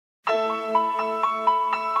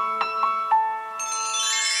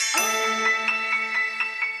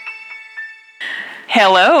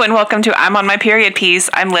Hello and welcome to I'm on My Period piece.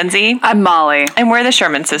 I'm Lindsay. I'm Molly. And we're the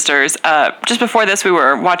Sherman sisters. Just before this, we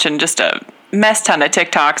were watching just a mess ton of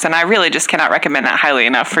TikToks, and I really just cannot recommend that highly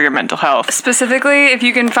enough for your mental health. Specifically, if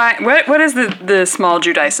you can find... What is the small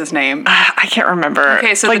Judice's name? I can't remember.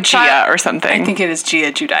 Okay, so like Gia or something. I think it is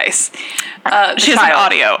Gia Judice. She has an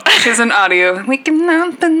audio. She has an audio. Waking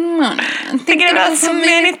up in the morning, thinking about so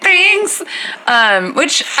many things.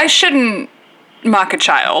 Which I shouldn't mock a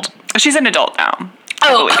child. She's an adult now.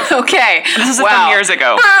 Oh, okay. This is from years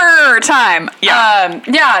ago. Time.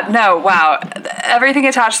 Yeah. No, wow. Everything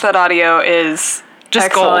attached to that audio is just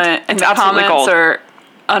excellent. Gold. And it's absolutely comments gold. Are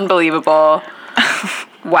unbelievable.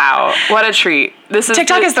 Wow. What a treat.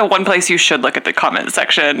 TikTok is the one place you should look at the comment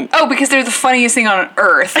section. Oh, because they're the funniest thing on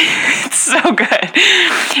earth. It's so good.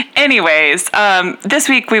 Anyways, this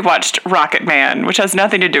week we watched Rocket Man, which has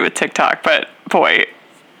nothing to do with TikTok, but boy...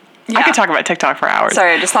 Yeah. I could talk about TikTok for hours.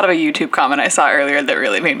 Sorry, I just thought of a YouTube comment I saw earlier that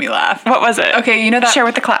really made me laugh. What was it? Okay, you know that... Share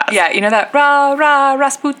with the class. Yeah, you know that rah, rah,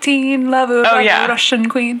 Rasputin, lover of the Russian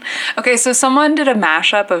queen. Okay, so someone did a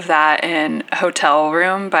mashup of that in Hotel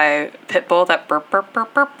Room by Pitbull, that burp, burp,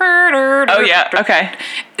 burp, burp, burp. Oh, yeah, okay.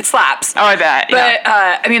 It slaps. Oh, I bet, But,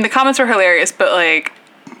 I mean, the comments were hilarious, but, like...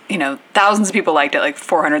 You know, thousands of people liked it, like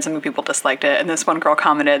 400-something people disliked it, and this one girl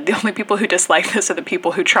commented, the only people who dislike this are the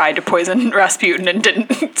people who tried to poison Rasputin and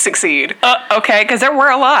didn't succeed. Okay, because there were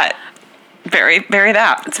a lot. Very, very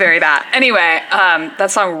that. It's very that. Anyway,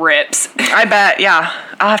 that song rips. I bet, yeah.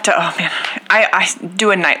 I'll have to, oh man. I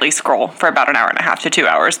do a nightly scroll for about an hour and a half to 2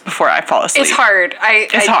 hours before I fall asleep. It's hard.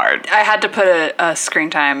 It's hard. I had to put a screen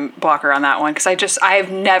time blocker on that one because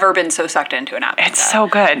I've never been so sucked into an app. It's so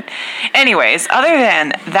good. Anyways, other than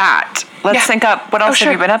that, let's sync up. What else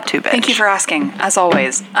have you been up to, bitch? Thank you for asking, as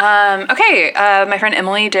always. Okay, my friend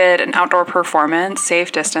Emily did an outdoor performance,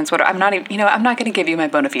 safe distance. I'm not going to give you my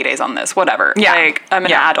bona fides on this. Whatever. Yeah. Like, I'm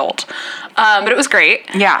an adult. But it was great.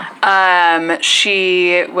 Yeah.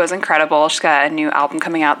 She was incredible. She's got a new album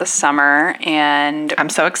coming out this summer, and I'm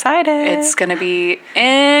so excited. It's going to be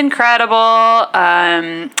incredible.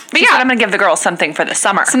 But yeah, I'm going to give the girls something for the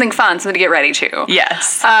summer. Something fun, something to get ready to.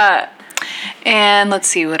 Yes. And let's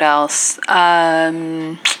see what else.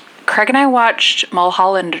 Craig and I watched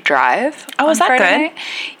Mulholland Drive. Oh, is that Friday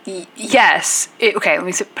good? Yes. Okay, let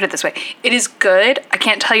me put it this way. It is good. I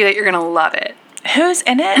can't tell you that you're going to love it. Who's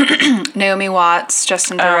in it? Naomi Watts,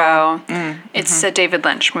 Justin Theroux. It's a David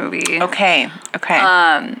Lynch movie. Okay.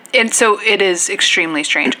 And so it is extremely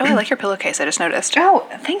strange. Oh, I like your pillowcase. I just noticed. Oh,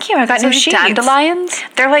 thank you. I got new sheets. Dandelions?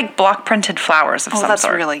 They're like block printed flowers of some that's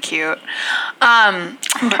sort. really cute. From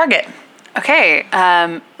Target. Okay.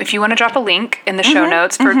 If you want to drop a link in the show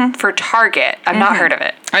notes for Target, I've not heard of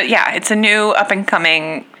it. Yeah, it's a new up and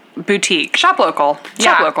coming boutique. Shop local.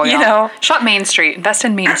 Shop local, you know. Shop Main Street. Invest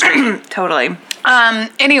in Main Street. Totally.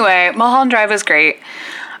 Anyway, Mulholland Drive was great.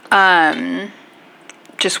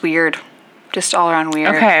 Just weird. Just all around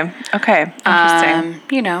weird. Okay.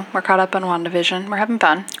 Interesting. We're caught up on WandaVision. We're having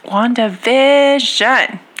fun.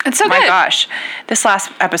 WandaVision. It's so good. Oh my gosh. This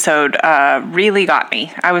last episode really got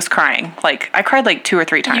me. I was crying. Like, I cried like 2 or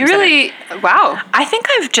 3 times. You really? Wow. I think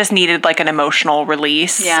I've just needed like an emotional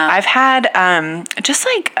release. Yeah. I've had just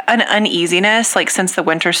like an uneasiness like since the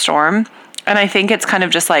winter storm. And I think it's kind of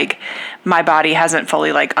just like my body hasn't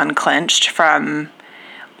fully like unclenched from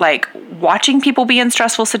like watching people be in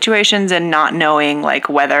stressful situations and not knowing like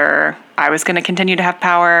whether I was going to continue to have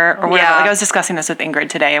power or whatever. Yeah. Like I was discussing this with Ingrid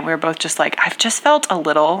today and we were both just like, I've just felt a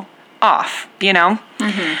little off, you know?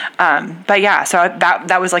 But yeah, so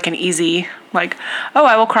that was like an easy, like, oh,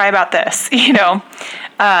 I will cry about this, you know?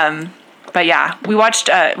 But yeah,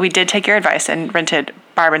 we did take your advice and rented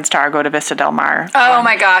Barb and Star Go to Vista Del Mar. Oh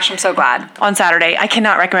my gosh, I'm so glad. On Saturday. I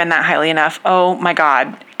cannot recommend that highly enough. Oh my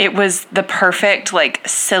God. It was the perfect, like,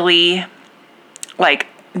 silly, like,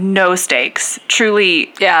 no stakes.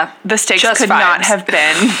 Truly, yeah, the stakes just could vibes. not have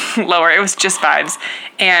been lower. It was just vibes.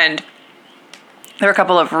 And there were a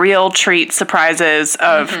couple of real treat surprises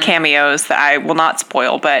of cameos that I will not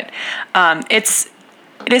spoil, but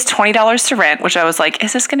it is $20 to rent, which I was like,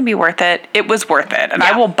 is this going to be worth it? It was worth it. And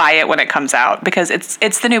I will buy it when it comes out because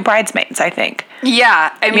it's the new Bridesmaids, I think.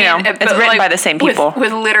 Yeah. I mean, it's written by the same people.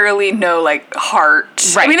 With literally no, like,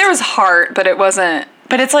 heart. Right. I mean, there was heart, but it wasn't.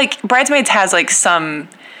 But it's like, Bridesmaids has, like, some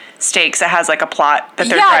stakes. It has, like, a plot that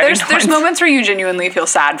they're driving towards. There's moments where you genuinely feel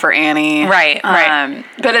sad for Annie. Right.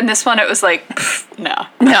 But in this one, it was like, no.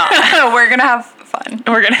 We're going to have fun.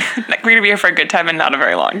 We're gonna be here for a good time and not a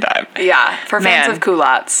very long time. Yeah, for fans of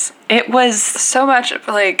culottes. It was So much,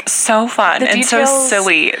 like, so fun the and so details-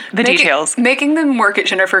 silly. The details. Making them work at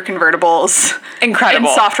Jennifer Convertibles. Incredible.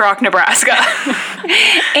 In Soft Rock, Nebraska.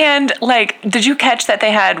 And, like, did you catch that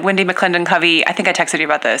they had Wendy McClendon-Covey? I think I texted you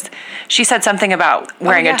about this. She said something about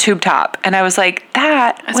wearing yeah. a tube top. And I was like,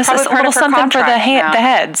 that was probably a part little of her something for the, contract now. the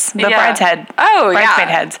heads. The Yeah. bridesmaid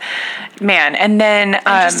heads. Man. And then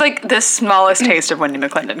Just like the smallest taste of Wendy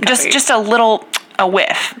McClendon-Covey. just a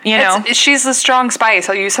whiff, you know? She's the strong spice.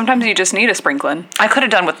 Sometimes you just need a sprinkling. I could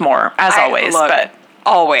have done with more, as always, but...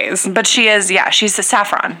 Always. But she's a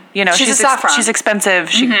saffron. You know, She's a saffron. She's expensive.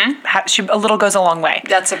 She a little goes a long way.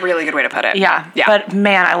 That's a really good way to put it. Yeah. Yeah. But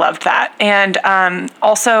man, I loved that. And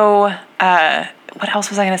also, what else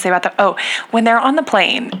was I going to say about that? Oh, when they're on the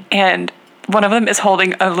plane and one of them is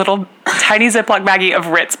holding a little tiny Ziploc baggie of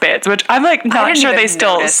Ritz Bits, which I'm like not didn't sure even they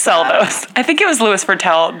still notice sell that. those. I think it was Louis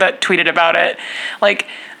Vertel that tweeted about it. Like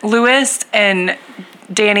Louis and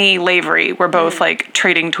Danny Lavery were both like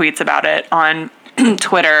trading tweets about it on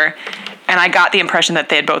Twitter, and I got the impression that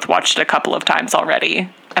they had both watched it a couple of times already.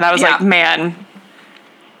 And I was Yeah. like, man,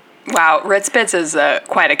 Wow, Ritz Bits is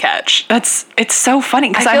quite a catch. it's so funny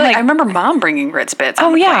because I I'm like, I remember Mom bringing Ritz Bits. On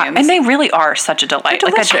oh the yeah, planes. and they really are such a delight.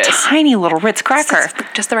 They're Like a delicious. tiny little Ritz cracker,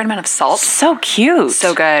 just the right amount of salt. so cute,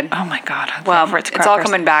 So good. Oh my god, I Well, love Ritz it's crackers. all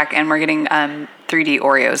coming back, and we're getting 3D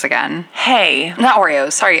Oreos again. Hey, Not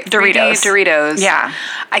Oreos, sorry. 3D Doritos. Doritos. Yeah.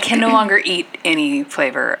 I can no longer eat any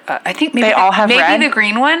flavor. I think maybe They all have maybe red? the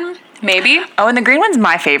green one. Maybe. oh, and the green one's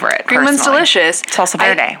my favorite. Green one's personally. delicious. Salsa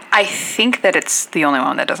verde. I think that it's the only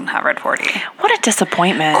one that doesn't have red 40. What a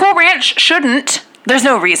disappointment. Cool Ranch shouldn't. There's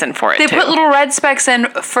no reason for it. They to. put little red specks in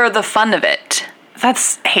for the fun of it.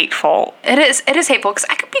 That's hateful. It is hateful because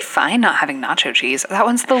I could be fine not having nacho cheese. That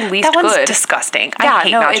one's the least That one's good. disgusting. I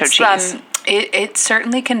hate nacho cheese. It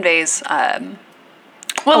certainly conveys.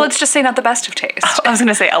 Well, let's just say not the best of taste. I was going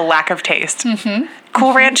to say a lack of taste. Mm-hmm.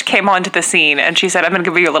 Cool Ranch came onto the scene and she said, I'm going to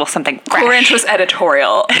give you a little something fresh. Cool Ranch was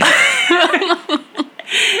editorial. And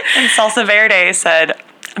Salsa Verde said,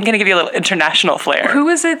 I'm going to give you a little international flair. Who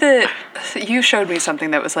was it that you showed me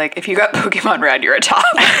something that was like, if you got Pokemon Red, you're a top?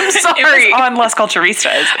 I'm It sorry. was on Las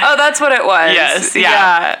Culturistas. Oh, that's what it was. Yes,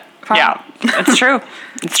 yeah. Fine. Yeah, it's true.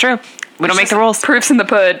 It's true. We don't make the rules. Proofs in the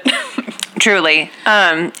pud. Truly.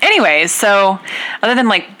 Anyways, so other than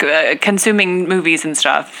like consuming movies and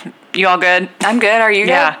stuff, you all good? I'm good. Are you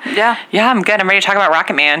Yeah. good? Yeah. Yeah, I'm good. I'm ready to talk about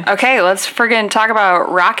Rocket Man. Okay, let's friggin' talk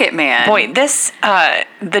about Rocket Man. Boy, this,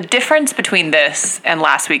 the difference between this and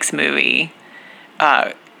last week's movie,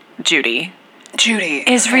 Judy,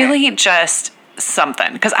 is Okay. really just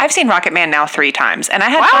something. Because I've seen Rocket Man now 3 times, and I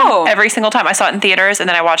had Wow. fun every single time. I saw it in theaters, and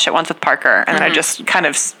then I watched it once with Parker, and then I just kind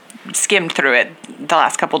of skimmed through it the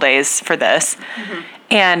last couple days for this.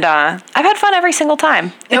 And I've had fun every single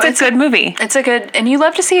time. It's a good movie. It's a good, and you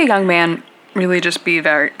love to see a young man really just be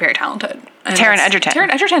very, very talented. And Taron that's- Egerton.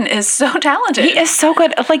 Taron Egerton is so talented. He is so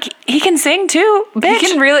good. Like, he can sing too, bitch. He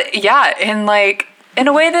can really, yeah, and like in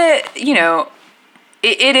a way that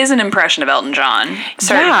it is an impression of Elton John,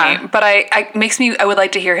 certainly. Yeah. But I would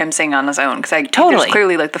like to hear him sing on his own because Totally. there's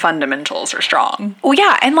clearly like the fundamentals are strong. Well,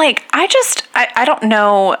 yeah, and like I don't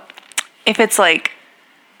know if it's like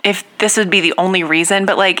if this would be the only reason,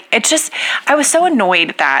 but like it's just I was so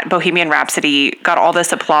annoyed that Bohemian Rhapsody got all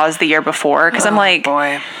this applause the year before because I'm like,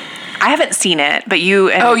 boy. I haven't seen it, but you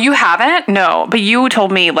and Oh, you haven't? no, but you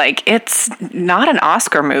told me like it's not an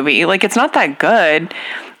Oscar movie, like it's not that good,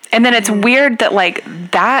 and then it's weird that like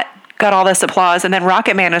that got all this applause, and then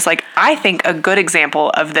Rocket Man is like I think a good example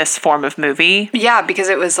of this form of movie. Yeah, because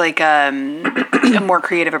it was like a more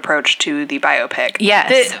creative approach to the biopic.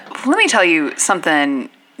 Yes. Let me tell you something,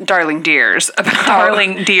 darling dears, about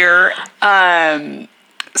Darling dear,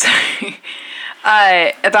 sorry,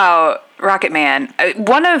 about Rocket Man.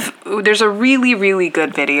 There's a really, really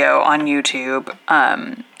good video on YouTube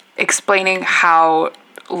explaining how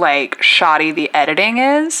like shoddy the editing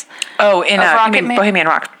is. oh, in Rocket you mean Man? Bohemian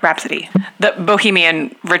Rhapsody, the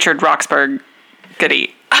Bohemian Richard Roxburgh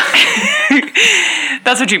goodie.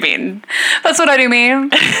 That's what you mean. That's what I do mean.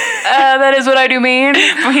 That is what I do mean.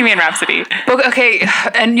 Bohemian Rhapsody. Okay,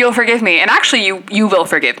 and you'll forgive me. And actually, you will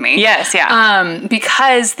forgive me. Yes, yeah.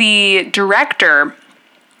 Because the director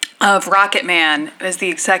of Rocket Man is the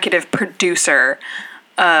executive producer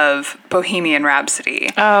of Bohemian Rhapsody.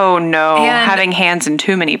 Oh no, And- having hands in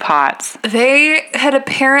too many pots. They had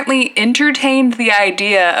apparently entertained the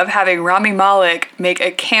idea of having Rami Malek make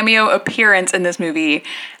a cameo appearance in this movie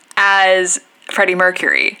as Freddie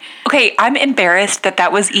Mercury. Okay, I'm embarrassed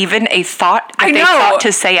that was even a thought that I they know. thought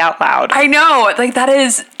to say out loud. I know, like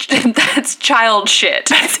that's child shit.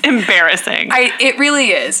 That's embarrassing. It really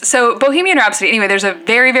is. So Bohemian Rhapsody, anyway, there's a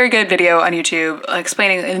very, very good video on YouTube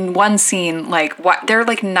explaining in one scene, like, what there are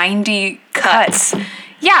like 90 cuts.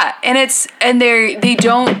 Yeah, and they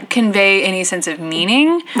don't convey any sense of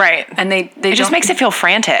meaning. Right. And they it just makes it feel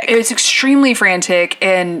frantic. It's extremely frantic,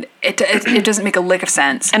 and it doesn't make a lick of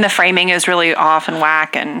sense. And the framing is really off and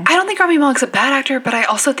whack. And I don't think Rami Malek's a bad actor, but I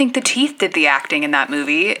also think the teeth did the acting in that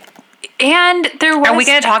movie. And there was... Are we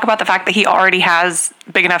going to talk about the fact that he already has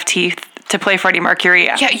big enough teeth to play Freddie Mercury?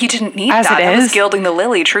 Yeah, you didn't need As that. it That is. was gilding the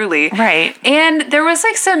lily, truly. Right. And there was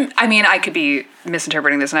like some... I mean, I could be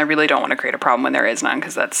misinterpreting this, and I really don't want to create a problem when there is none,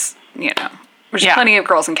 because that's, there's plenty of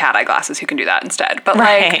girls in cat eye glasses who can do that instead. But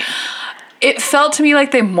like, it felt to me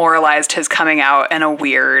like they moralized his coming out in a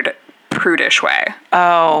weird, prudish way.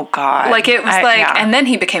 Oh, God. Like, it was and then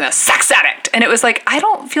he became a sex addict. And it was like, I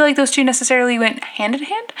don't feel like those two necessarily went hand in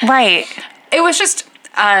hand. Right. It was just...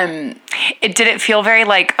 It didn't feel very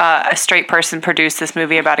like a straight person produced this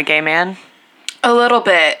movie about a gay man. A little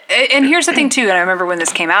bit. And here's the thing, too. And I remember when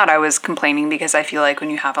this came out, I was complaining because I feel like when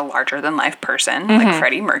you have a larger-than-life person, like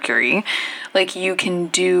Freddie Mercury, like, you can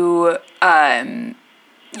do kind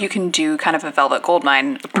of a Velvet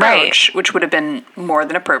Goldmine approach, which would have been more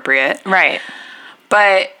than appropriate. Right.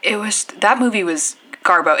 But that movie was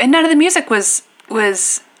garbo. And none of the music was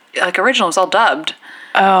like, original. It was all dubbed.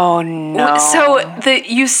 Oh, no. So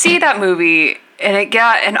you see that movie, and it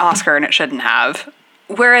got an Oscar, and it shouldn't have.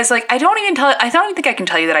 Whereas, like, I don't even think I can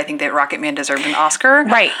tell you that I think that Rocket Man deserved an Oscar.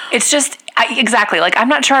 Right. It's just, exactly. Like, I'm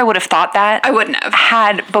not sure I would have thought that. I wouldn't have.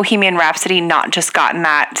 Had Bohemian Rhapsody not just gotten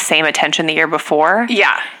that same attention the year before.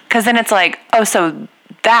 Yeah. Because then it's like, oh, so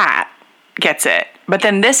that gets it. But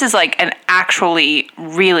then this is, like, an actually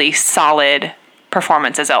really solid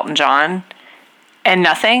performance as Elton John. And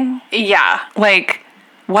nothing. Yeah. Like,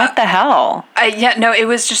 what the hell? It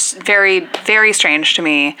was just very, very strange to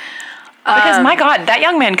me. Because, my God, that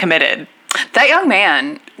young man committed. That young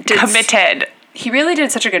man committed. He really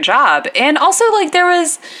did such a good job. And also, like, there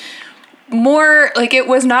was more, like, it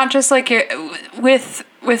was not just, like, with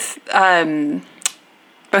Bohemian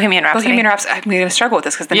Rhapsody. I'm going to struggle with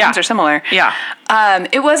this because the names are similar. Yeah.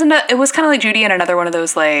 It was kind of like Judy and another one of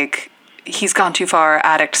those, like, he's gone too far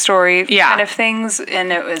addict story kind of things.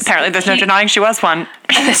 And it was... Apparently there's no denying she was one.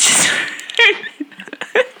 It's just...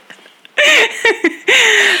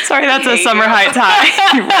 Sorry, that's a Summer Heights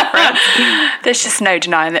High reference. There's just no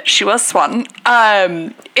denying that she was one.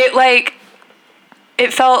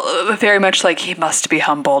 It felt very much like he must be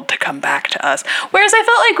humbled to come back to us. Whereas I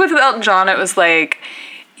felt like with Elton John, it was like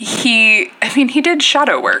he did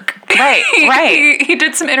shadow work. Right, right. He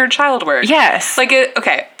did some inner child work. Yes. Like,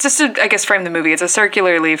 just to, I guess, frame the movie, it's a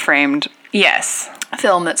circularly framed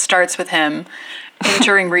film that starts with him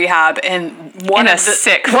entering rehab and one of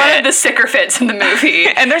the sicker fits in the movie.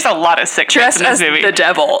 And there's a lot of sick fits in this movie. The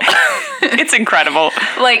devil. It's incredible.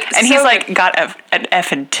 He's like got an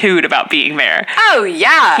effing toot about being there. Oh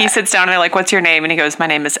yeah. He sits down and they're like, "What's your name?" And he goes, "My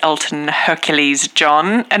name is Elton Hercules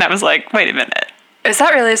John." And I was like, "Wait a minute. Is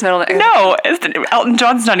that really his middle name?" No, Elton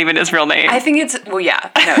John's not even his real name. I think it's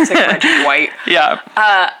it's like Reggie White. Yeah.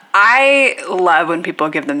 I love when people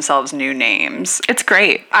give themselves new names. It's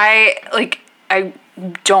great. I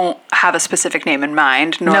don't have a specific name in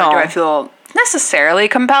mind, nor do I feel necessarily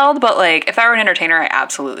compelled, but like if I were an entertainer, I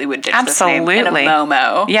absolutely would ditch this name in a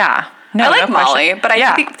Momo. Yeah. No, I like Molly, question. but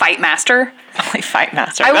I think Fight Master. Molly Fight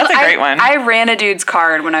Master. That's a great one. I ran a dude's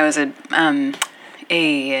card when I was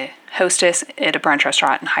a hostess at a brunch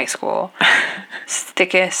restaurant in high school.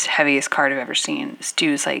 Thickest, heaviest card I've ever seen. This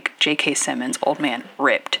dude's like J.K. Simmons, old man,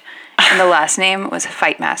 ripped. And the last name was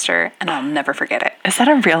Fight Master, and I'll never forget it. Is that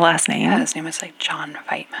a real last name? Yeah, his name was like John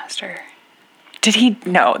Fight Master. Did he?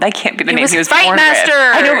 No, that can't be the name he was Fight born Master. with.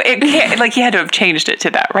 I know, it can't, like he had to have changed it to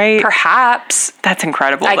that, right? Perhaps. That's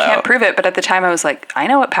incredible, I though. can't prove it, but at the time I was like, I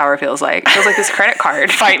know what power feels like. It feels like this credit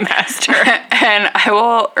card. Fight Master. And I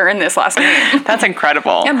will earn this last name. That's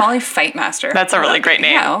incredible. Yeah, Molly Fight Master. That's a really great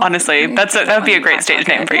name, honestly. That would be a great stage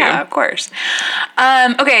name for you. Yeah, of course.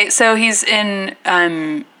 Okay, so he's in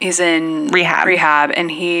rehab, and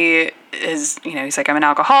he is, he's like, I'm an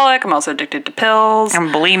alcoholic, I'm also addicted to pills. I'm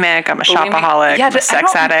bulimic, I'm a shopaholic, I'm a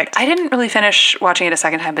sex addict. I didn't really finish watching it a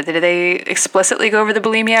second time, but did they explicitly go over the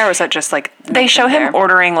bulimia, or was that just like... They show him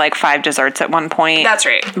ordering like 5 desserts at one point. That's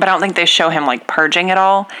right. But I don't think they show him like purging at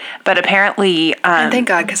all. But apparently... and thank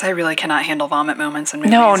God, because I really cannot handle vomit moments in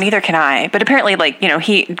movies. No, neither can I. But apparently, like,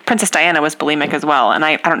 Princess Diana was bulimic as well, and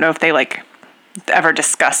I don't know if they like ever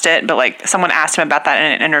discussed it, but like someone asked him about that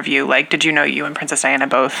in an interview, like, did you know you and Princess Diana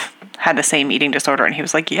both had the same eating disorder? And he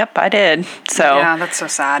was like, yep, I did. So Yeah, that's so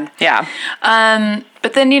sad. yeah.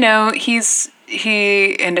 But then,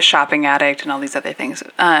 he into shopping addict and all these other things.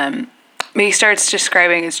 He starts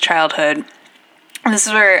describing his childhood. And this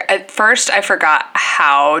is where, at first, I forgot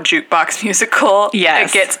how jukebox musical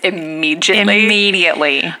Yes. it gets immediately.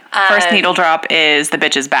 Immediately. First needle drop is The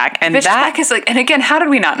Bitch Is Back. And Bitch that Back is like, and again, how did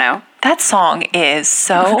we not know? that song is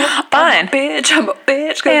so fun. I'm a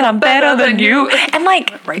bitch, 'cause And I'm better than you. And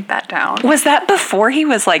like, Write that down. was that before he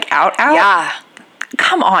was like out? Yeah.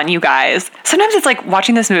 Come on, you guys. Sometimes it's like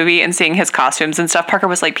watching this movie and seeing his costumes and stuff. Parker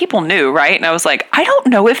was like, people knew, right? And I was like, I don't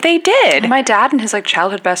know if they did. My dad and his like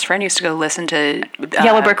childhood best friend used to go listen to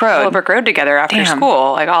Yellow Brick Road. Yellow Brick Road together after Damn.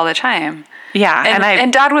 school, like all the time. Yeah.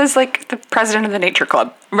 And dad was like the president of the nature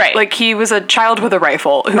club. Right. Like he was a child with a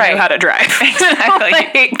rifle who Right. knew how to drive.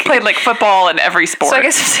 Exactly. He played like football in every sport. So I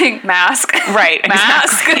guess I'm saying mask. Right.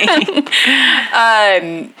 Mask. Exactly.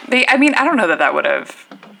 I mean, I don't know that would have.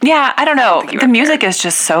 Yeah, I don't know. think you The would music is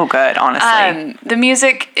just so good, honestly. The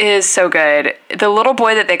music is so good. The little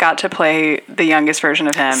boy that they got to play the youngest version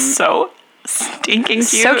of him, So stinking cute.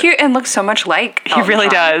 so cute and looks so much like He Elton really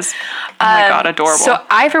John. does. Oh my God, adorable. So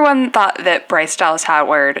I, for one, thought that Bryce Dallas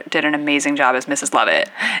Howard did an amazing job as Mrs. Lovett.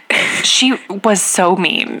 She was so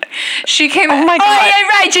mean. She came. Oh my God. Oh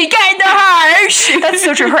yeah, right. She get in the house. That's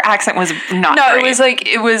so true. Her accent was not No, great. it was like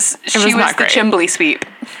she was not the great. Chimbley sweep.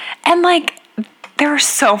 And like, there are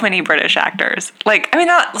so many British actors. Like, I mean,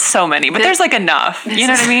 not so many, but there's like enough. You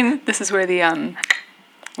know what I mean? This is where the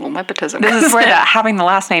nepotism. This is comes where in. having the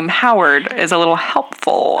last name Howard is a little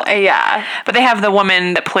helpful. Yeah, But they have the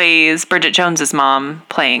woman that plays Bridget Jones's mom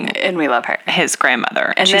playing and we love her. his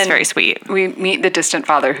grandmother, and she's then very sweet. We meet the distant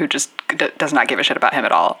father who just does not give a shit about him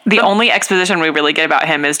at all. The only exposition we really get about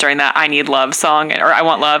him is during that "I Need Love" song, or "I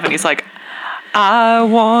Want Love," and he's like, "I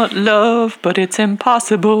want love, but it's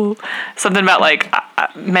impossible." Something about like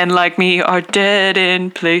men like me are dead in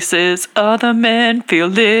places other men feel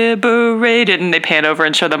liberated, and they pan over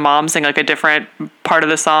and show the mom sing like a different part of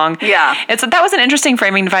the song. Yeah. That was an interesting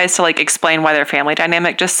framing device to like explain why their family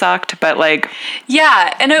dynamic just sucked, but like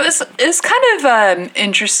Yeah, and it was kind of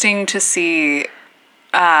interesting to see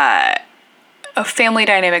a family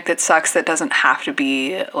dynamic that sucks that doesn't have to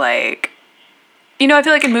be like. I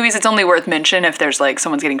feel like in movies it's only worth mention if there's like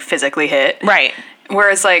someone's getting physically hit. right.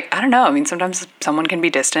 Whereas like, I don't know, I mean sometimes someone can be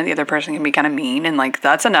distant, the other person can be kind of mean, and like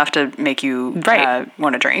that's enough to make you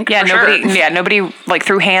want to drink. Yeah, for nobody. sure. Yeah, nobody like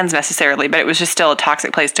threw hands necessarily, but it was just still a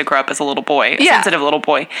toxic place to grow up as a little boy, a Yeah. sensitive little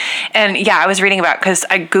boy. And yeah, I was reading about because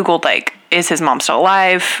I googled like, is his mom still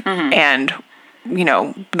alive? Mm-hmm. And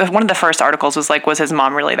one of the first articles was like, was his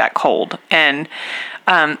mom really that cold? And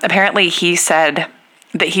apparently, he said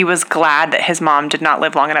that he was glad that his mom did not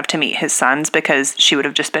live long enough to meet his sons because she would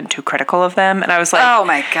have just been too critical of them. And I was like, Oh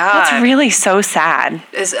my god. that's really so sad.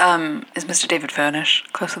 Is Mr. David Furnish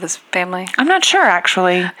close with his family? I'm not sure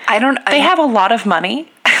actually. They have a lot of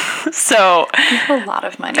money, so. a lot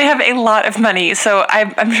of money. They have a lot of money, so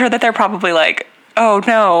I'm sure that they're probably like, oh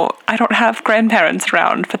no, I don't have grandparents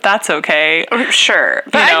around, but that's okay. Sure,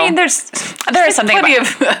 but You know, I mean, there is something plenty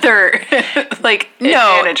of other like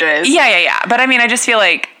advantages. Yeah. But I mean, I just feel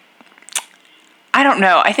like, I don't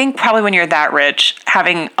know. I think probably when you're that rich,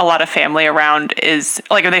 having a lot of family around is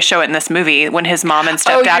like, or they show it in this movie when his mom and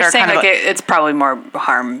stepdad you're are saying kind of like it's probably more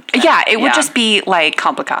harm. yeah, it would just be like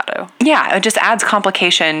complicado. Yeah, it just adds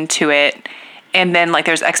complication to it. And then, like,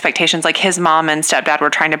 there's expectations. Like, his mom and stepdad were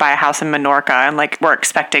trying to buy a house in Menorca, and, like, we're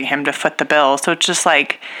expecting him to foot the bill. So it's just,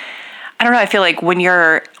 like, I don't know. I feel like when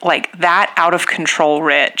you're, like, that out of control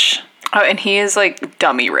rich. Oh, and he is, like,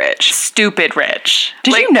 dummy rich. Stupid rich.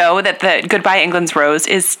 Did Like- you know that the Goodbye England's Rose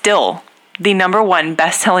is still the #1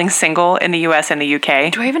 best-selling single in the U.S. and the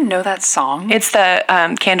U.K.? Do I even know that song? It's the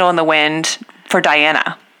Candle in the Wind for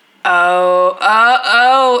Diana.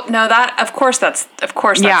 No, that of course that's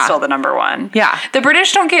Yeah. still the #1. Yeah. The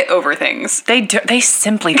British don't get over things. They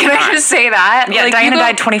simply do Can not. I just say that? Yeah, Like, Diana you go-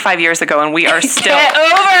 died 25 years ago, and we are still Get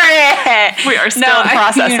over it. we are still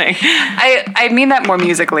processing. I mean that more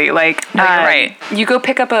musically. Like, you're right. You go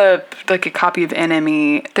pick up a copy of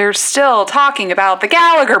NME. They're still talking about the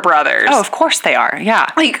Gallagher brothers. Oh, of course they are. Yeah.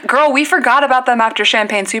 like, girl, we forgot about them after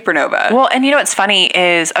Champagne Supernova. Well, and you know what's funny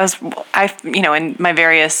is in my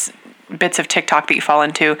various bits of TikTok that you fall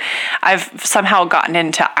into, I've somehow gotten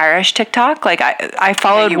into Irish TikTok. Like I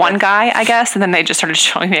followed one guy, I guess, and then they just started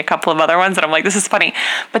showing me a couple of other ones, and I'm like, this is funny.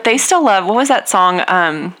 But they still love, what was that song?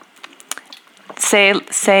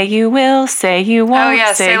 Say you will, say you won't. Oh,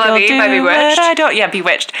 yeah, say C'est La you'll Vie do by Bewitched. what I don't. Yeah,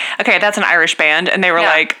 Bewitched. Okay, that's an Irish band, and they were Yeah.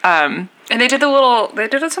 like, And they did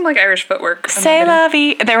some like Irish footwork. C'est la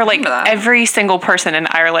vie. They were like, Remember that. every single person in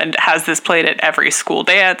Ireland has this played at every school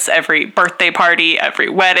dance, every birthday party, every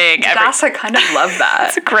wedding. I kind of love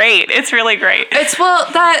that. It's great. It's really great. It's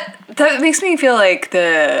that makes me feel like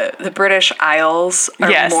the British Isles are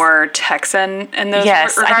Yes. more Texan in those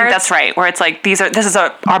Yes, regards. I think that's right. Where it's like, this is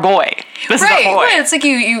our boy. This Right, is our boy. right. It's like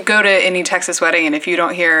you go to any Texas wedding, and if you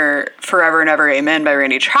don't hear "Forever and Ever Amen" by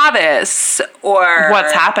Randy Travis, or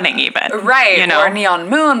What's happening even. right, You know? or "Neon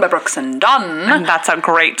Moon" by Brooks and Dunn. And that's a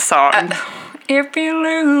great song. If you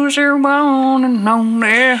lose your one and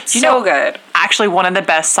only, so good. Actually, one of the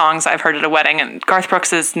best songs I've heard at a wedding, and Garth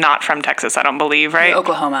Brooks is not from Texas, I don't believe, right?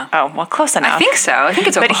 Oklahoma. Oh, well, close enough. I think so. I think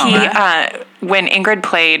it's But Oklahoma. when Ingrid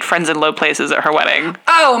played Friends in Low Places at her wedding,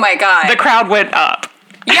 Oh my god. the crowd went up.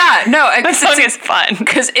 yeah, no, The song is fun.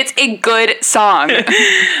 because it's a good song.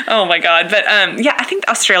 Oh my god. But yeah, I think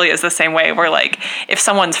Australia is the same way where like if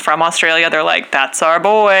someone's from Australia, they're like, that's our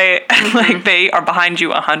boy. And like they are behind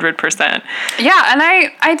you 100%. Yeah, and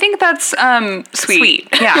I think that's sweet.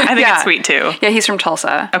 Yeah, I think Yeah. it's sweet too. Yeah, he's from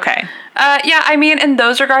Tulsa. Okay. Yeah, I mean, in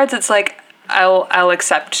those regards, it's like I'll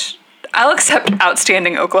accept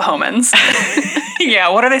outstanding Oklahomans. Yeah,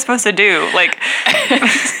 what are they supposed to do? Like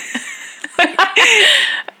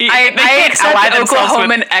I accept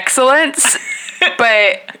Oklahoman excellence,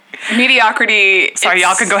 but mediocrity. Sorry,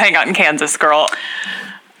 y'all can go hang out in Kansas, girl.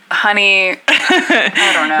 honey.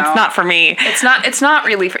 I don't know. It's not for me. It's not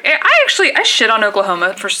really for. I shit on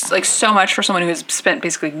Oklahoma for like so much for someone who's spent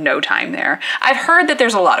basically no time there. I've heard that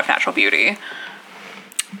there's a lot of natural beauty.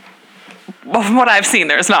 Well, from what I've seen,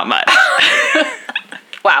 there's not much.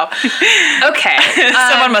 Wow. Okay.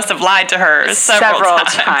 Someone must have lied to her several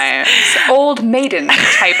times. Old maiden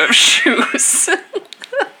type of shoes.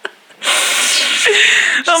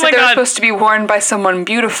 Oh So my they're god. supposed to be worn by someone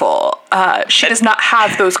beautiful. She does not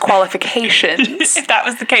have those qualifications. If that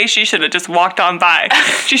was the case, she should have just walked on by.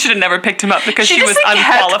 She should have never picked him up because she was just like,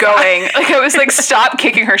 unqualified. kept going. Like I was like, stop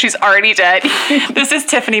kicking her. She's already dead. This is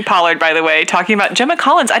Tiffany Pollard, by the way, talking about Gemma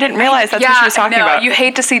Collins. I didn't realize that's what she was talking about. You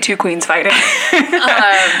hate to see two queens fighting.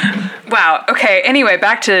 Wow. Okay. Anyway,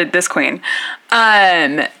 back to this queen.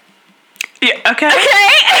 Yeah, okay.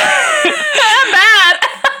 I'm bad.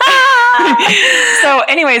 So,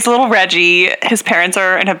 anyways, little Reggie, his parents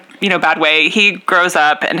are in a bad way. He grows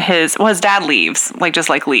up and his dad leaves,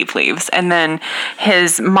 leaves, and then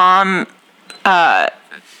his mom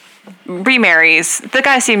remarries. The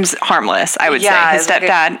guy seems harmless, I would say. His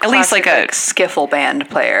stepdad, at least like a skiffle band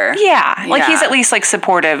player. yeah, like he's at least like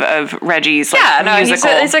supportive of Reggie's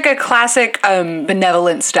musical. He's like a classic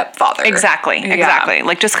benevolent stepfather. Exactly.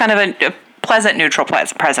 Like just kind of a pleasant, neutral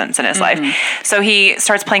presence in his life. So he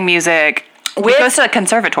starts playing music. He goes to a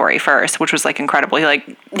conservatory first, which was like incredible. He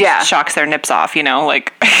shocks their nips off,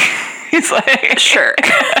 like he's like sure.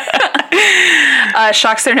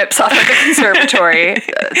 Shocks their nips off at the conservatory.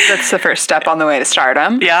 That's the first step on the way to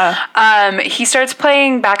stardom. Yeah. He starts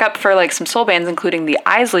playing backup for like some soul bands, including the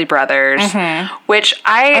Isley Brothers, which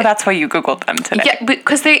that's why you Googled them today. Yeah,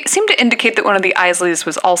 because they seem to indicate that one of the Isleys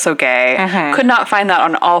was also gay. Could not find that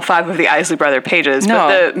on all 5 of the Isley Brother pages,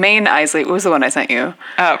 but the main Isley, what was the one I sent you?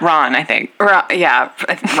 Ron, I think. Ron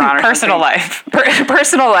or Personal life.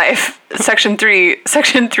 Personal life. Section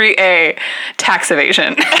 3A, tax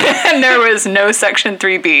evasion. And there was no Section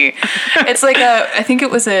 3B. It's like I think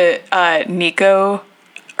it was a Nico.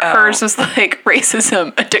 Hers was like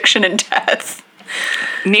racism, addiction, and death.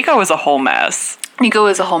 Nico was a whole mess. Nico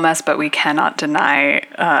is a whole mess, but we cannot deny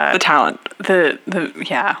the talent. The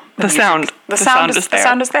sound. The sound is there. The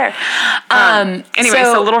sound is there. Anyway,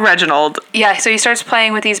 so little Reginald. Yeah, so he starts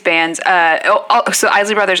playing with these bands. So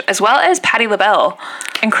Isley Brothers, as well as Patti LaBelle.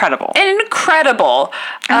 Incredible. Incredible.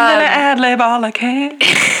 I'm gonna ad-lib all I can.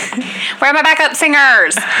 Where are my backup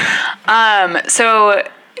singers? So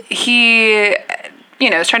he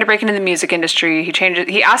is trying to break into the music industry.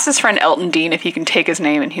 He asked his friend Elton Dean if he can take his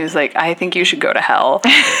name, and he was like, I think you should go to hell.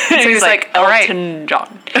 So he's like, Elton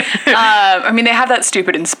John. I mean, they have that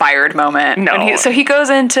stupid inspired moment. No. So he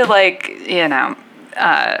goes into like, a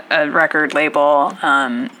record label,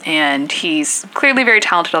 and he's clearly very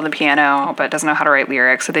talented on the piano, but doesn't know how to write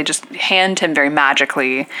lyrics. So they just hand him very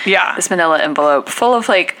magically this manila envelope full of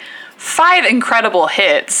like 5 incredible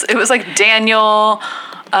hits. It was like Daniel,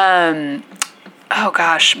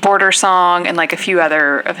 Border Song, and like a few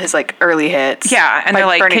other of his like early hits. Yeah, and they're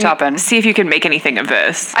like, Bernie Taupin. See if you can make anything of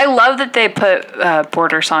this. I love that they put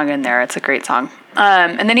Border Song in there. It's a great song.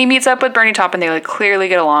 And then he meets up with Bernie Taupin. They like clearly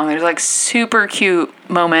get along. There's like super cute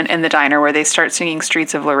moment in the diner where they start singing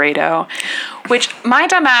Streets of Laredo, which my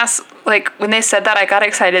dumbass like, when they said that, I got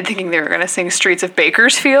excited thinking they were going to sing Streets of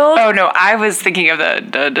Bakersfield. Oh, no, I was thinking of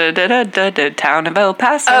the town of El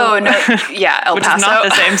Paso. Oh, no. Yeah, El Which Paso. is not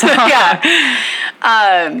the same song.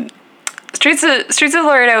 Yeah. Streets of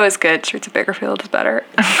Laredo is good. Streets of Bakersfield is better.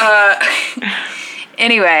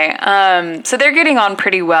 Anyway, so they're getting on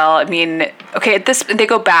pretty well. I mean, okay, they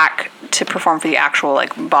go back to perform for the actual,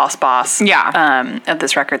 like, boss of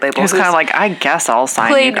this record label. It was kind of like, I guess I'll sign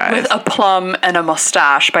you played guys. with a plum and a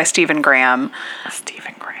mustache by Stephen Graham.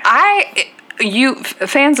 Stephen Graham.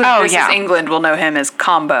 Fans of This yeah. Is England will know him as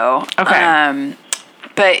Combo. Okay.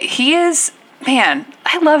 But he is, man,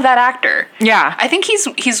 I love that actor. Yeah. I think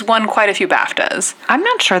he's won quite a few BAFTAs. I'm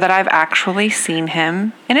not sure that I've actually seen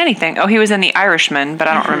him in anything. Oh, he was in The Irishman, but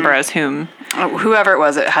I don't remember as whom. Whoever it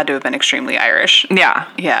was, it had to have been extremely Irish. Yeah.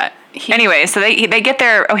 Yeah. Anyway, so they get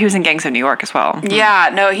there. Oh, he was in Gangs of New York as well. Yeah,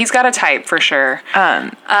 no, he's got a type for sure.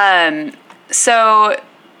 So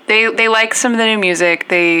they like some of the new music.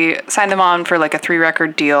 They signed them on for like a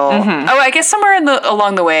 3-record deal. Oh, I guess somewhere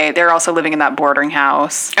along the way, they're also living in that boarding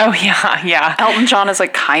house. Oh, yeah, yeah. Elton John is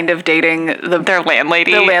like kind of dating Their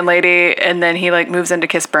landlady. the landlady, and then he like moves in to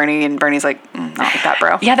kiss Bernie, and Bernie's like, not like that,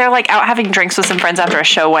 bro. Yeah, they're like out having drinks with some friends after a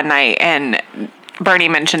show one night, and Bernie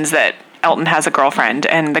mentions that Elton has a girlfriend,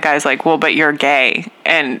 and the guy's like, well, but you're gay.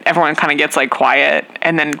 And everyone kind of gets like quiet,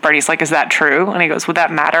 and then Bernie's like, is that true? And he goes, would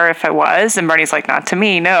that matter if I was? And Bernie's like, not to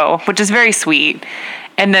me, no, which is very sweet.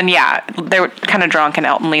 And then, yeah, they're kind of drunk, and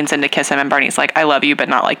Elton leans in to kiss him, and Bernie's like, I love you, but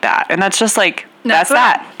not like that. And that's just like, that's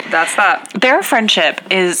that. That's that. Their friendship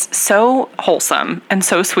is so wholesome and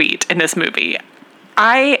so sweet in this movie.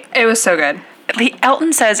 It was so good.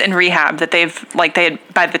 Elton says in Rehab that they had,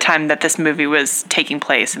 by the time that this movie was taking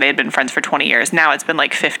place, they had been friends for 20 years. Now it's been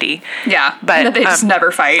like 50. Yeah, But they just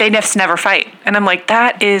never fight. They just never fight. And I'm like,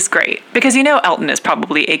 that is great. Because Elton is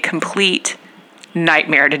probably a complete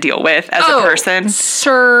nightmare to deal with as a person.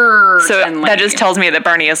 Certainly. So that just tells me that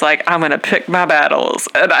Bernie is like, I'm going to pick my battles,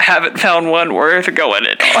 and I haven't found one worth going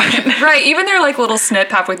it on. Right, even their like little snip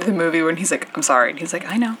halfway through the movie when he's like, I'm sorry. And he's like,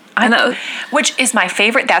 I know. Which is my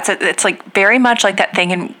favorite. It's like very much like that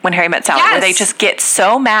thing in When Harry Met Sally, Yes. where they just get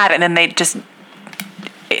so mad and then they just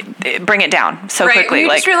bring it down so quickly. You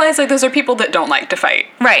Like, just realize like those are people that don't like to fight.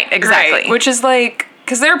 right, exactly. Right, which is like,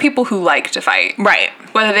 because there are people who like to fight. Right.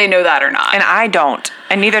 Whether they know that or not. And I don't.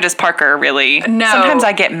 And neither does Parker, really. No. Sometimes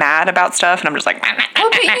I get mad about stuff, and I'm just like... Well,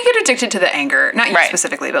 but you get addicted to the anger. Not you Right.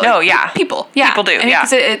 specifically, but No, like, yeah. people. Yeah. People do, And yeah.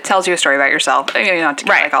 Because it tells you a story about yourself. I mean, not to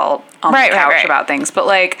get Right. like all on Right, the right, couch right. about things, but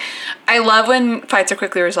like, I love when fights are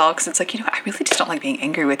quickly resolved because it's like, I really just don't like being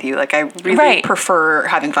angry with you. Like, I really Right. prefer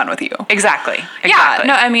having fun with you. Exactly. Yeah,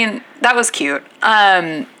 no, I mean, that was cute.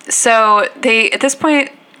 So they, at this point,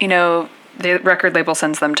 the record label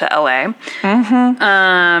sends them to LA. Mm-hmm.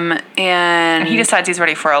 And he decides he's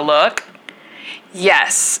ready for a look.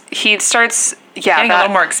 yes, he starts, Getting a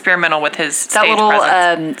little more experimental with his stage that little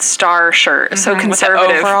presence. star shirt, so with the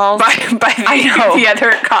conservative overalls. by the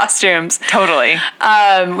other costumes. Totally.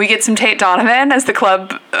 We get some Tate Donovan as the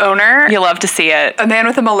club owner. You love to see it. A man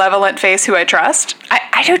with a malevolent face who I trust.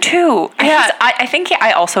 I do too. Yeah. I think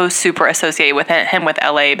I also super associate with him with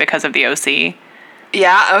LA because of the OC.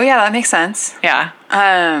 Yeah. Oh, yeah. That makes sense. Yeah.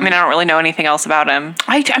 I mean, I don't really know anything else about him.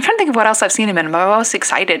 I'm trying to think of what else I've seen him in. I'm always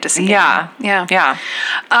excited to see Yeah. him. Yeah.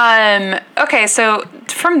 Okay. So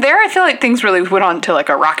from there, I feel like things really went on to like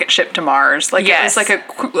a rocket ship to Mars. Like Yes. it was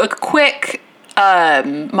like a quick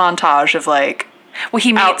montage of like, Well,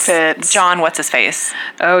 he meets outfits. John, what's his face,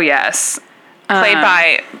 oh yes, played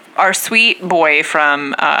by our sweet boy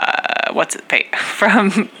from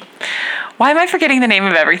from. Why am I forgetting the name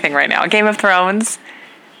of everything right now? Game of Thrones.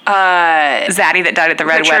 Zaddy that died at the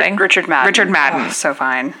Red Wedding. Richard Madden. Richard Madden. Oh, so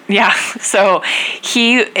fine. Yeah. So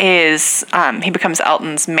he is, he becomes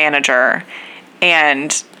Elton's manager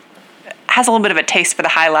and has a little bit of a taste for the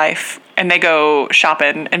high life. And they go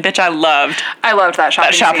shopping. And bitch, I loved that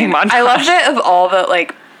shopping scene. montage. I loved it of all the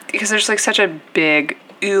like, because there's like such a big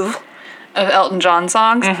ooh of Elton John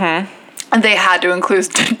songs. Mm-hmm. And they had to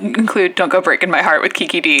include "Don't Go Breaking My Heart" with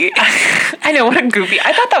Kiki D. I know, what a goofy.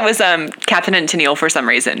 I thought that was Captain and Tennille for some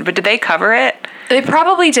reason. But did they cover it? They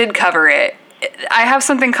probably did cover it. I have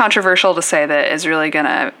something controversial to say that is really going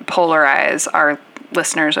to polarize our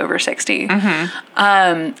listeners over 60.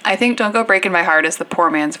 Mm-hmm. I think "Don't Go Breaking My Heart" is the poor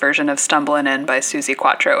man's version of "Stumbling In" by Susie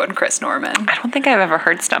Quatro and Chris Norman. I don't think I've ever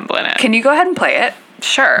heard Stumbling In. Can you go ahead and play it?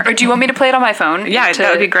 Sure. Or do you want me to play it on my phone? Yeah, that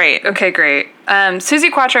would be great. Okay, great. Susie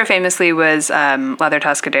Quatro famously was Leather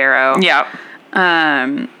Tuscadero. Yeah.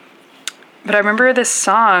 But I remember this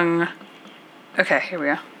song. Okay, here we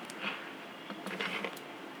go.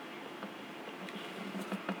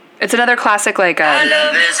 It's another classic, like, Our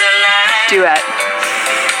love is a lie. duet.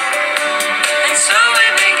 And so we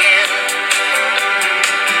begin.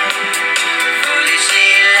 Foolishly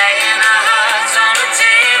laying our hearts on the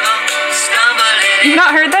table, stumbling. You've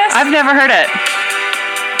not heard this? I've never heard it.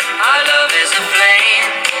 Our love is a flame,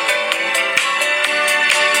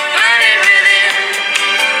 burning within.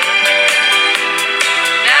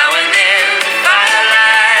 Now and then,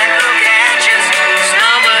 firelight will catch us,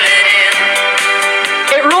 stumbling in.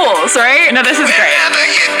 It rules, right? No, this is great. Wherever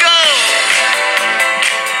you go,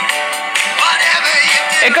 whatever you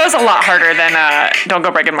do. It goes a lot harder than Don't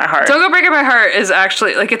Go Breaking My Heart. Don't Go Breaking My Heart is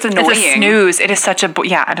actually, like, it's annoying. It's a snooze. It is such a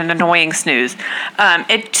an annoying snooze.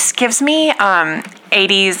 It just gives me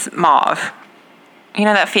 80s mauve. You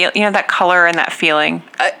know that feel. You know that color and that feeling.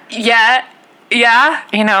 Yeah.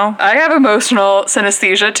 You know, I have emotional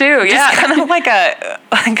synesthesia too. just Yeah. kind of like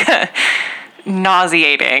a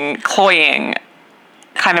nauseating, cloying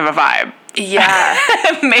kind of a vibe. Yeah.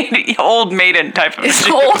 Old maiden type of. It's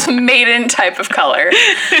old maiden type of color.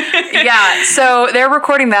 Yeah, so they're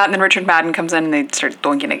recording that, and then Richard Madden comes in and they start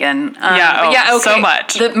doinking again. So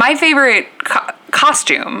much. My favorite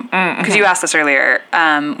costume, because you asked this earlier,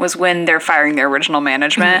 was when they're firing their original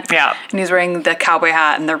management. Yeah. And he's wearing the cowboy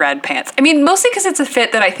hat and the red pants. I mean, mostly because it's a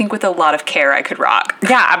fit that I think with a lot of care I could rock.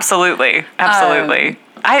 Yeah, absolutely.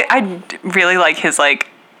 I really like his like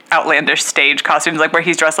outlandish stage costumes, like where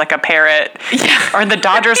he's dressed like a parrot. Yeah. Or the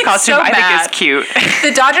Dodgers costume, so I think mad. is cute.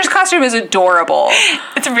 The Dodgers costume is adorable.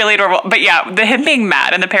 It's really adorable. But yeah, him being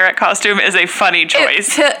mad in the parrot costume is a funny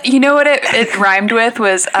choice. You know what it rhymed with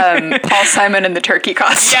was Paul Simon in the turkey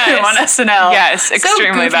costume Yes. on SNL. Yes, extremely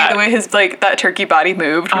so goofy bad. the way his like that turkey body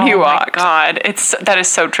moved when he Oh my walked. God, that is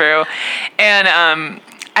so true. And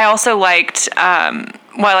I also liked I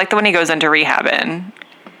like the one he goes into rehab in.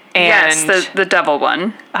 And Yes, the devil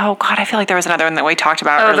one. oh God, I feel like there was another one that we talked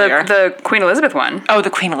about Oh, earlier. the Queen Elizabeth one. Oh, the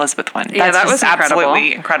Queen Elizabeth one. Yeah, that was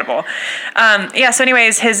absolutely incredible. So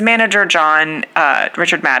anyways, his manager, John,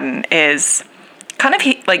 Richard Madden, is kind of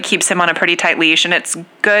keeps him on a pretty tight leash, and it's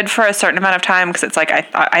good for a certain amount of time because it's like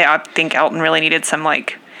I think Elton really needed some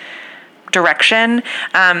like direction.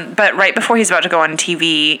 But right before he's about to go on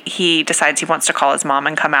TV, he decides he wants to call his mom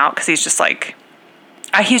and come out because he's just like,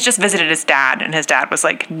 he's just visited his dad, and his dad was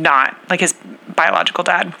like not like his biological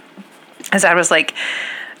dad. His dad was like,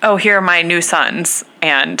 oh, here are my new sons,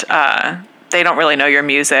 and they don't really know your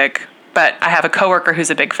music, but I have a coworker who's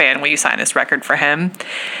a big fan. Will you sign this record for him?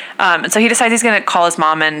 And so he decides he's going to call his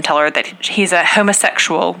mom and tell her that he's a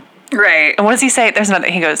homosexual. Right. And what does he say? There's another.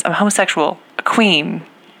 He goes, I'm homosexual, a queen,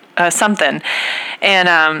 something.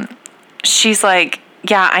 And she's like,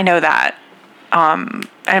 yeah, I know that.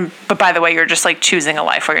 But by the way, you're just like choosing a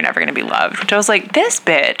life where you're never going to be loved. Which I was like, this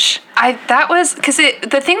bitch. That was because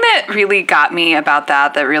the thing that really got me about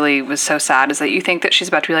that really was so sad is that you think that she's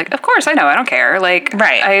about to be like, of course I know, I don't care, like,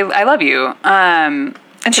 Right. I love you.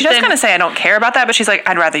 And she does then- kind of say, I don't care about that, but she's like,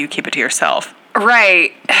 I'd rather you keep it to yourself.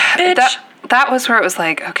 Right. Bitch. That was where it was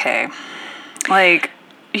like, okay, like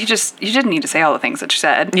you didn't need to say all the things that you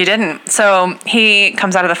said. You didn't. So he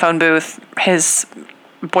comes out of the phone booth. His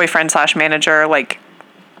boyfriend / manager, like,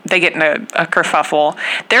 they get in a kerfuffle.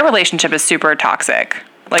 Their relationship is super toxic.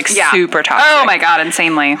 Like, super toxic. Oh my God,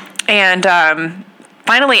 insanely. And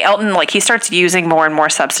finally, Elton, like, he starts using more and more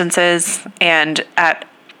substances. And I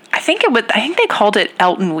think they called it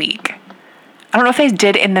Elton Week. I don't know if they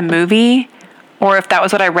did in the movie or if that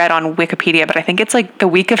was what I read on Wikipedia, but I think it's like the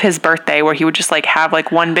week of his birthday where he would just like have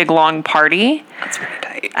like one big long party. That's pretty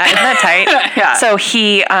tight. Isn't that tight? Yeah. So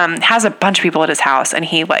he has a bunch of people at his house, and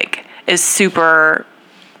he like is super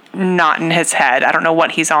not in his head. I don't know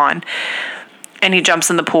what he's on. And he jumps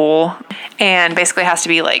in the pool and basically has to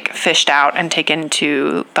be like fished out and taken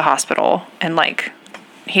to the hospital. And like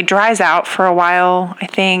he dries out for a while. I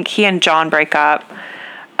think he and John break up.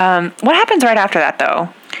 What happens right after that though?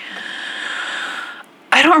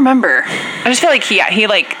 I don't remember. I just feel like he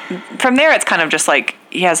like from there it's kind of just like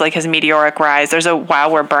he has like his meteoric rise. There's a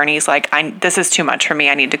while where Bernie's like, this is too much for me.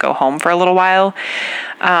 I need to go home for a little while.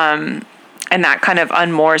 And that kind of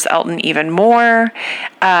unmoors Elton even more.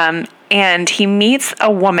 And he meets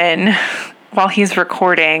a woman while he's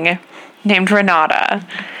recording named Renata.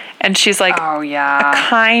 And she's like Oh yeah. a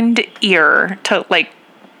kind ear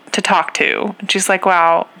to talk to. And she's like,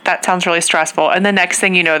 wow, that sounds really stressful. And the next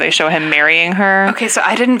thing you know, they show him marrying her. Okay, so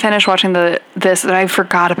I didn't finish watching this, and I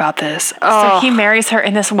forgot about this. Oh, So he marries her,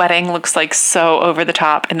 and this wedding looks like so over the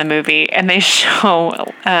top in the movie. And they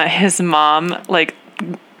show his mom like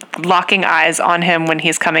locking eyes on him when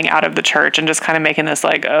he's coming out of the church and just kind of making this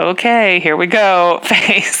like, okay, here we go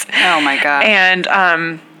face. oh my God.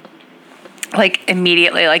 And like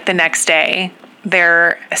immediately, like the next day,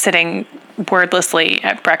 they're sitting wordlessly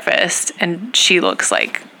at breakfast, and she looks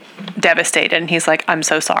like devastated, and he's like, I'm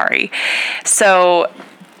so sorry. So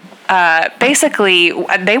basically,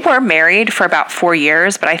 they were married for about 4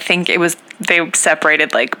 years, but I think they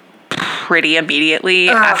separated like pretty immediately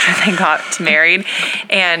after they got married,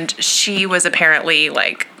 and she was apparently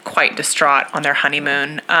like quite distraught on their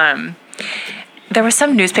honeymoon. There was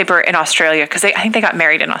some newspaper in Australia, because I think they got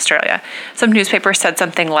married in Australia. Some newspaper said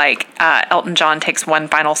something like, Elton John takes one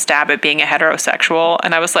final stab at being a heterosexual.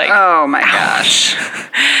 And I was like, Oh my gosh.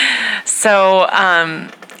 So,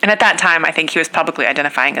 and at that time, I think he was publicly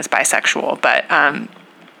identifying as bisexual. But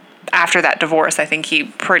after that divorce, I think he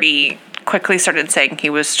pretty quickly started saying he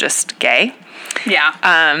was just gay.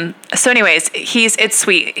 Yeah. So anyways, it's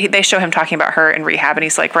sweet. They show him talking about her in rehab, and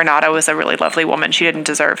he's like, Renata was a really lovely woman. She didn't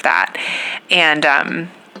deserve that. And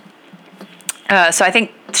so I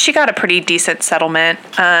think she got a pretty decent settlement,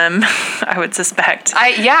 I would suspect.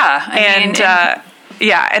 And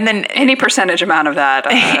then any percentage amount of that.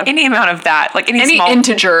 any amount of that, like any small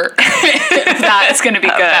integer, that's going to be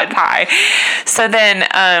good. That pie. So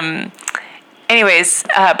then, anyways,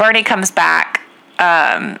 Bernie comes back.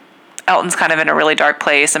 Elton's kind of in a really dark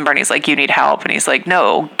place, and Bernie's like, you need help. And he's like,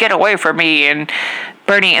 no, get away from me. And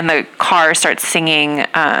Bernie in the car starts singing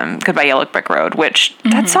Goodbye Yellow Brick Road, which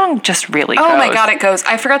that song just really goes. Oh my God, it goes.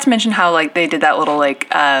 I forgot to mention how like they did that little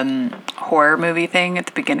like horror movie thing at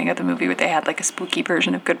the beginning of the movie where they had like a spooky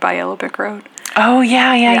version of Goodbye Yellow Brick Road. Oh,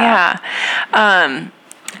 yeah.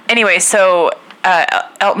 Anyway, so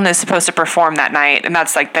Elton is supposed to perform that night, and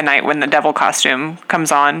that's like the night when the devil costume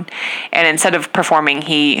comes on. And instead of performing,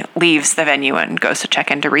 he leaves the venue and goes to check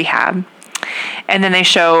into rehab. And then they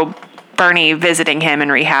show Bernie visiting him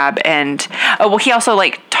in rehab, and he also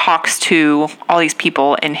like talks to all these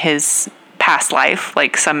people in his past life,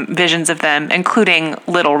 like some visions of them, including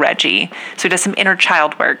little Reggie. So he does some inner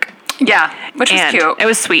child work. Yeah, which was cute. It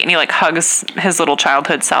was sweet, and he like hugs his little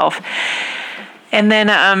childhood self. And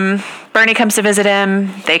then Bernie comes to visit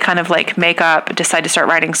him. They kind of like make up, decide to start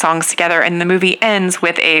writing songs together, and the movie ends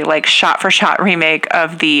with a like shot-for-shot remake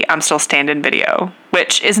of the I'm Still Standin' video,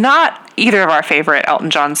 which is not either of our favorite Elton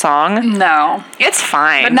John song. No. It's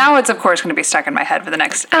fine. But now it's of course going to be stuck in my head for the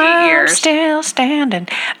next 8 years. I'm still standing.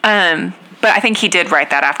 But I think he did write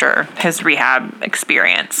that after his rehab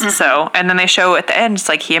experience. So, and then they show at the end, it's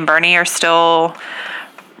like he and Bernie are still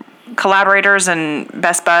collaborators and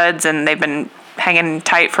best buds, and they've been hanging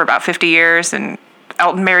tight for about 50 years, and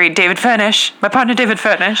Elton married David Furnish, my partner David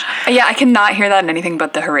Furnish. Yeah, I cannot hear that in anything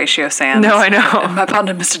but the Horatio Sands. No, I know. My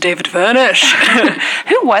partner, Mr. David Furnish.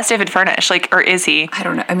 Who was David Furnish? Like, or is he? I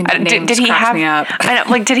don't know. I mean, the name did he cracks have? me up. I know,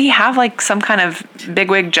 like, did he have like some kind of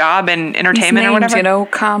bigwig job in entertainment or whatever? You know,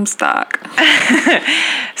 Comstock.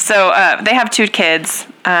 So they have 2 kids.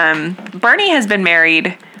 Bernie has been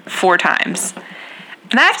married 4 times,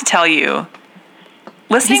 and I have to tell you,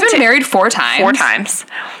 listening He's been married 4 times. 4 times.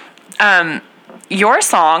 Your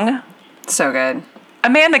song, so good. a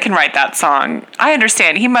man that can write that song, I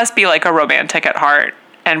understand. He must be like a romantic at heart,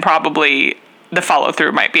 and probably the follow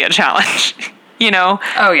through might be a challenge. You know?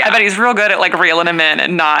 Oh, yeah. I bet he's real good at like reeling him in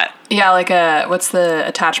and not. Yeah, like what's the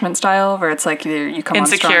attachment style where it's like you come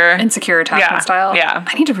Insecure. on strong. Insecure attachment style. Yeah.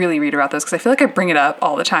 I need to really read about those because I feel like I bring it up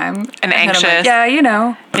all the time. And then I'm anxious. like, yeah, you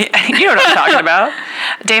know. You know what I'm talking about.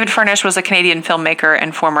 David Furnish was a Canadian filmmaker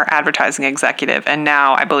and former advertising executive, and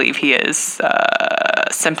now I believe he is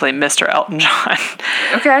simply Mr. Elton John.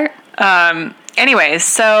 Okay. Anyways,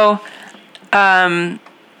 so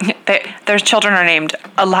their children are named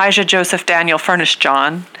Elijah Joseph Daniel Furnish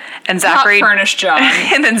John, and Zachary Not Furnish John.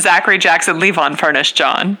 and then Zachary Jackson Levon Furnish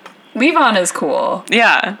John. Levon is cool.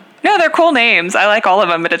 Yeah. No, they're cool names. I like all of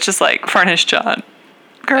them, but it's just like Furnish John.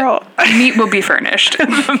 Girl. Meat will be furnished.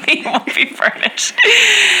 Meat will be furnished.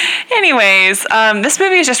 Anyways, this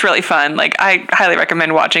movie is just really fun. Like, I highly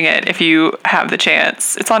recommend watching it if you have the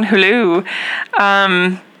chance. It's on Hulu.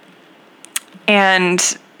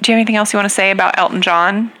 And do you have anything else you want to say about Elton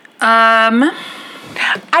John?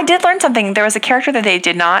 I did learn something. There was a character that they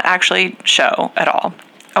did not actually show at all.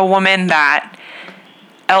 A woman that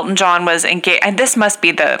Elton John was engaged, and this must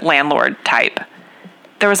be the landlord type.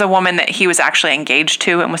 There was a woman that he was actually engaged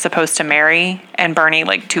to and was supposed to marry, and Bernie,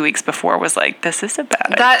 like 2 weeks before, was like, "This is a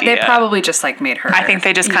bad idea." They probably just like made her. I think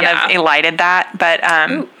they just kind of elided that, but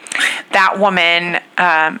that woman,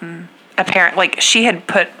 apparently, like she had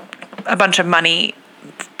put a bunch of money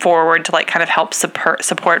forward to like kind of help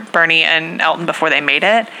support Bernie and Elton before they made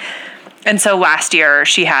it. And so last year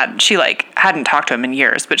she hadn't talked to him in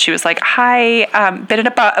years, but she was like, "Hi, been in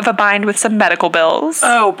of a bind with some medical bills.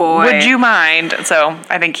 Oh, boy. Would you mind?" So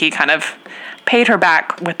I think he kind of paid her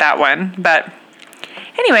back with that one. But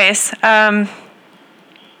anyways, any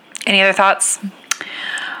other thoughts?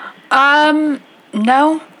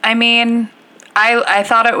 No. I mean, I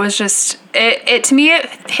thought it was just it to me it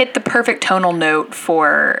hit the perfect tonal note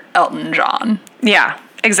for Elton John. Yeah,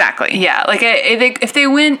 exactly. Yeah, like if they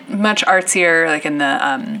went much artsier, like in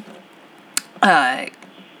the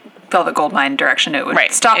Velvet Goldmine direction, it would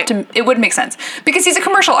it would make sense because he's a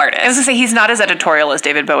commercial artist. I was gonna say he's not as editorial as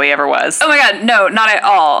David Bowie ever was. Oh my god, no, not at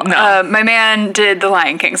all. No. My man did the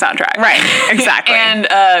Lion King soundtrack. Right, exactly.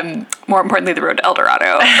 And more importantly, The Road to El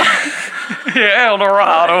Dorado. El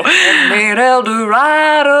Dorado. Made El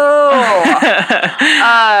Dorado.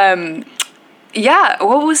 Yeah,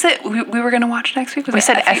 what was it we were going to watch next week? We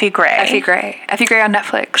said Effie Gray. Effie Gray. Effie Gray on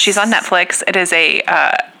Netflix. She's on Netflix. It is a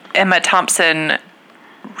Emma Thompson,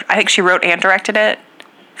 I think she wrote and directed it,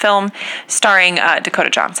 film starring Dakota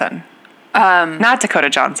Johnson. Not Dakota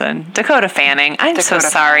Johnson. Dakota Fanning. I'm so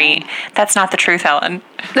sorry. That's not the truth, Ellen.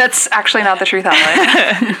 That's actually not the truth, Ellen.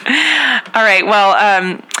 All right.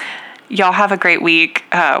 Well, y'all have a great week.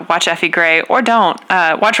 Watch Effie Gray or don't.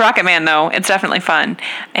 Watch Rocket Man, though. It's definitely fun.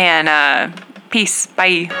 And peace.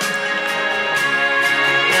 Bye.